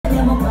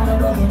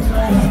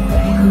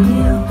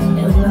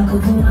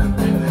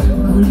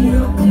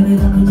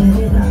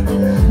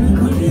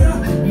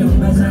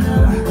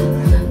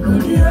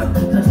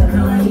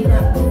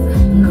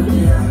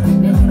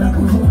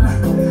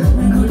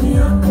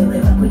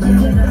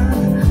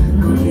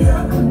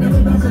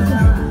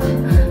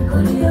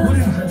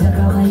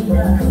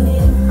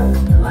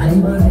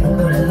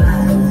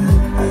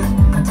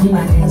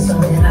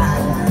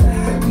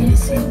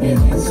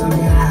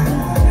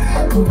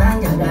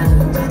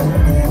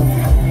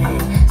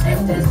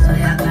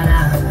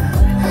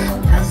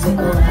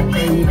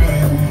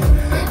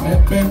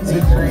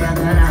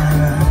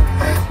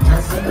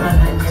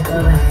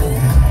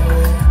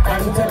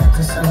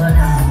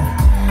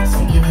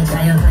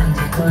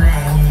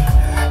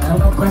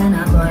Put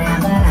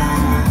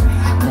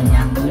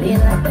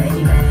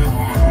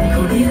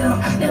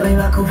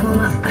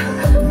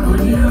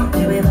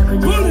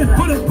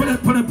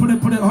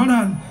it. Hold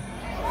on.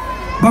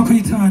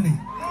 Bakuitani.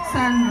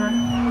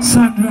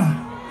 Sandra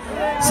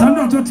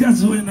totia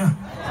Zuena.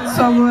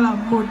 Sobola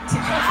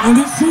mutia.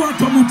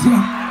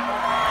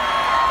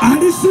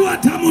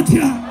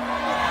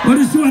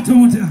 Olisuwa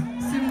tomutia.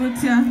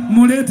 Simutia.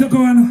 Mulete ko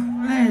wano.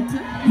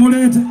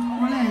 Mulete.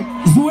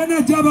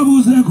 Zuena jaba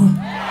buzeko.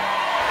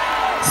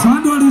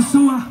 Sandra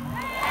olisuwa.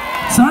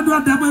 Sandra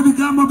damu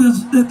ebigambo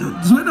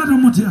Zuena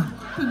tomutia.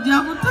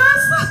 Tujja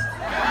kutasa.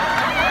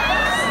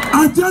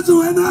 Aja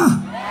Zuena.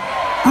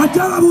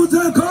 Ajaba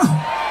buzeko.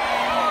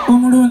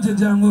 Omulunje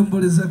jangu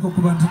mbolezeko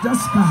kubantu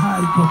just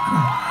high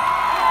koka.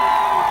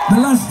 The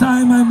last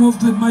time I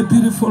moved with my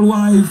beautiful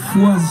wife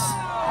was,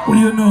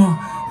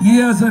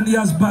 years and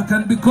years back,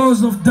 and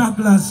because of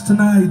Douglas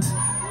tonight,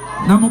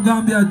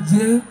 Namugambia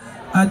J,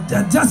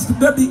 just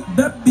baby,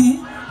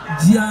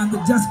 Jiang,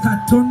 just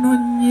katono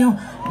nyo.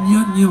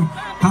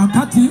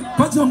 Hakati,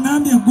 kwazo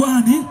ngambia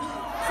gwani?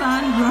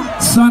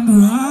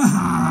 Sandra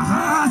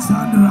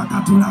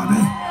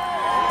katulabe.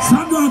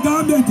 Sandra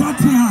gambia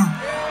tatia.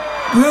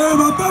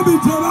 Baby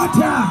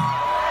Tabata.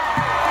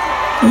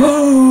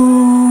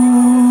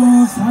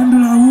 Oh,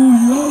 Sandra,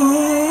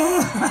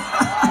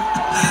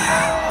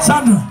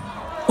 Sandra,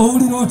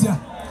 Oli Rotia.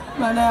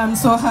 But I am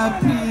so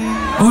happy.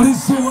 Oli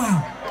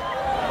Sua.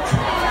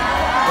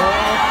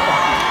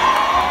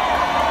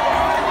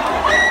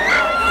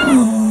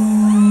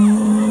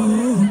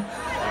 Oh,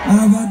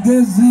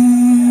 Abagezi.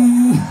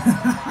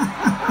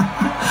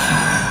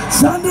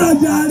 Sandra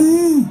Jari.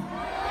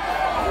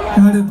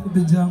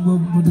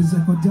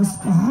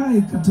 Just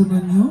hi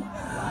Katunanyo.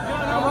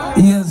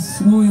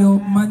 Yes,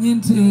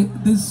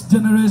 this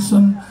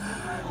generation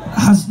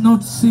has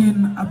not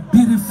seen a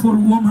beautiful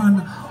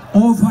woman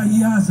over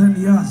years and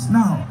years.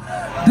 Now,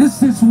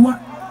 this is what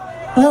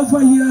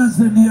over years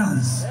and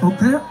years,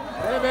 okay?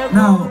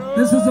 Now,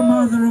 this is the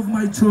mother of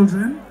my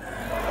children,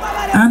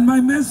 and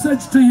my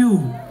message to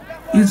you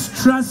is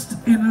trust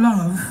in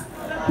love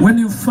when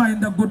you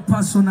find a good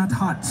person at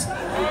heart.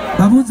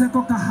 Babuze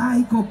koka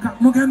hai koka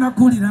mugenda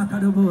kulira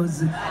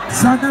kalobozi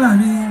sagala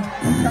bingi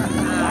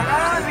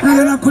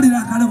mugenda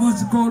kulira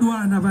kalobozi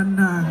kolwana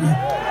bannange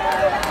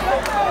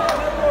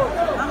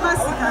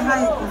Amasika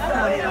hai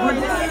koka. Good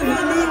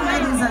evening,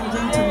 ladies and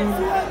gentlemen.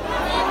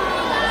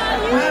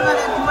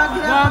 Webale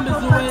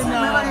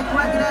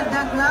kubagira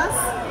Douglas.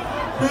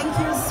 Thank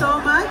you so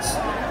much.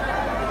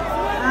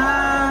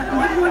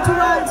 Muntu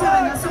wanje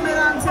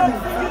nasomera ntebe.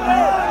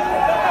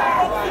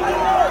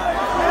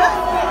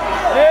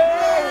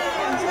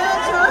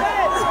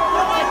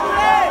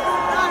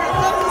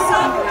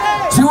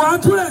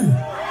 Chiwatule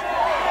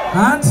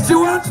and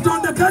chiwatu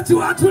tondeka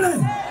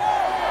chiwatule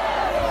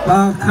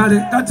kale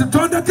kati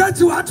tondeka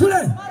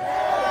chiwatule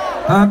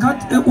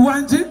kati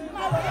wanji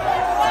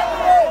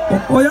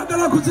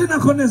oyagala kuzina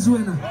kone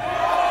Zuena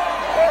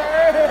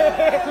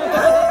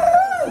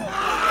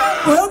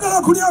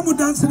oyagala kulya mu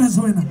dance ne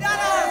Zuena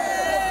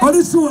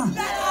olisuwa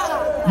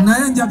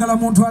naye njagala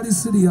muntu ali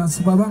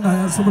serious babanga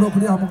yasobola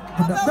kulya mu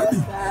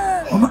baby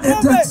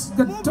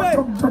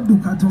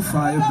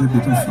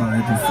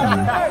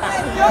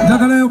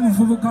njagala yo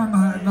muvubuka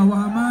nga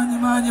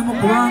wamaanyi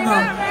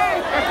mukubanga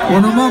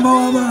ono mama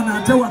w'abaana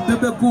ate wa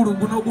Bebe kulu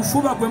guno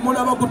gufuba gwe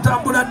mulaba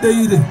gutambula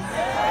deire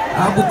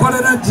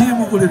agukolera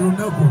jimu buli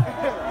lunaku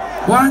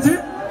wanji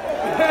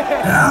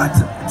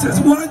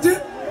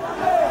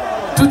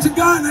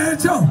tukigaane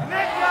ekyo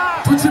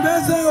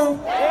tukibezeewo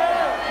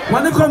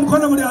waniko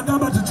omukono buli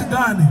agamba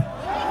tukigaane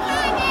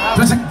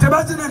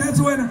tebazina ne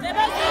Zuena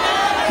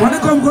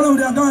waniko mkono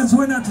uli agawa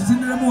Zuena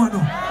tuziniremu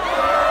wano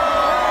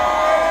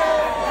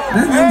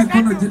nenge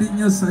emikono giri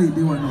nnyo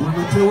saidi wano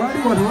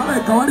tewali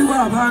walaika waliwo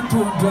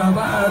abantu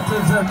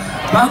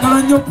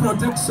baagala nnyo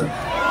protection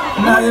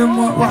naye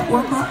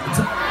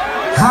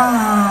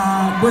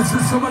bwe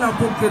sisobola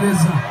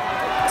kukkereza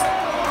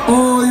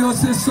oyo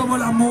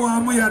sisobola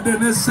muwaamu yadde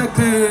ne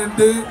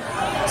sekende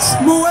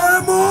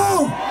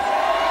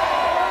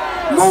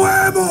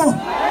muweemu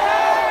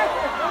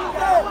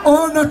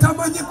ono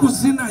tamanyi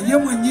kuzina ye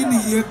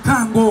mwenyini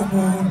yekanga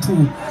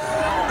omuntu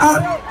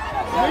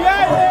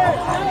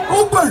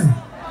ugwe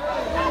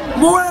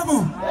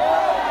muwemo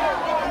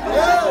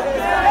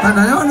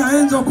naye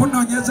onayinza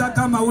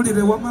okunonyezako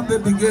amawulire wama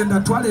Bebe genda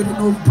twala erina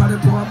obupale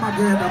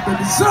tewamagenda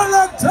Bebe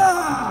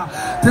Selector.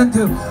 Thank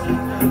you.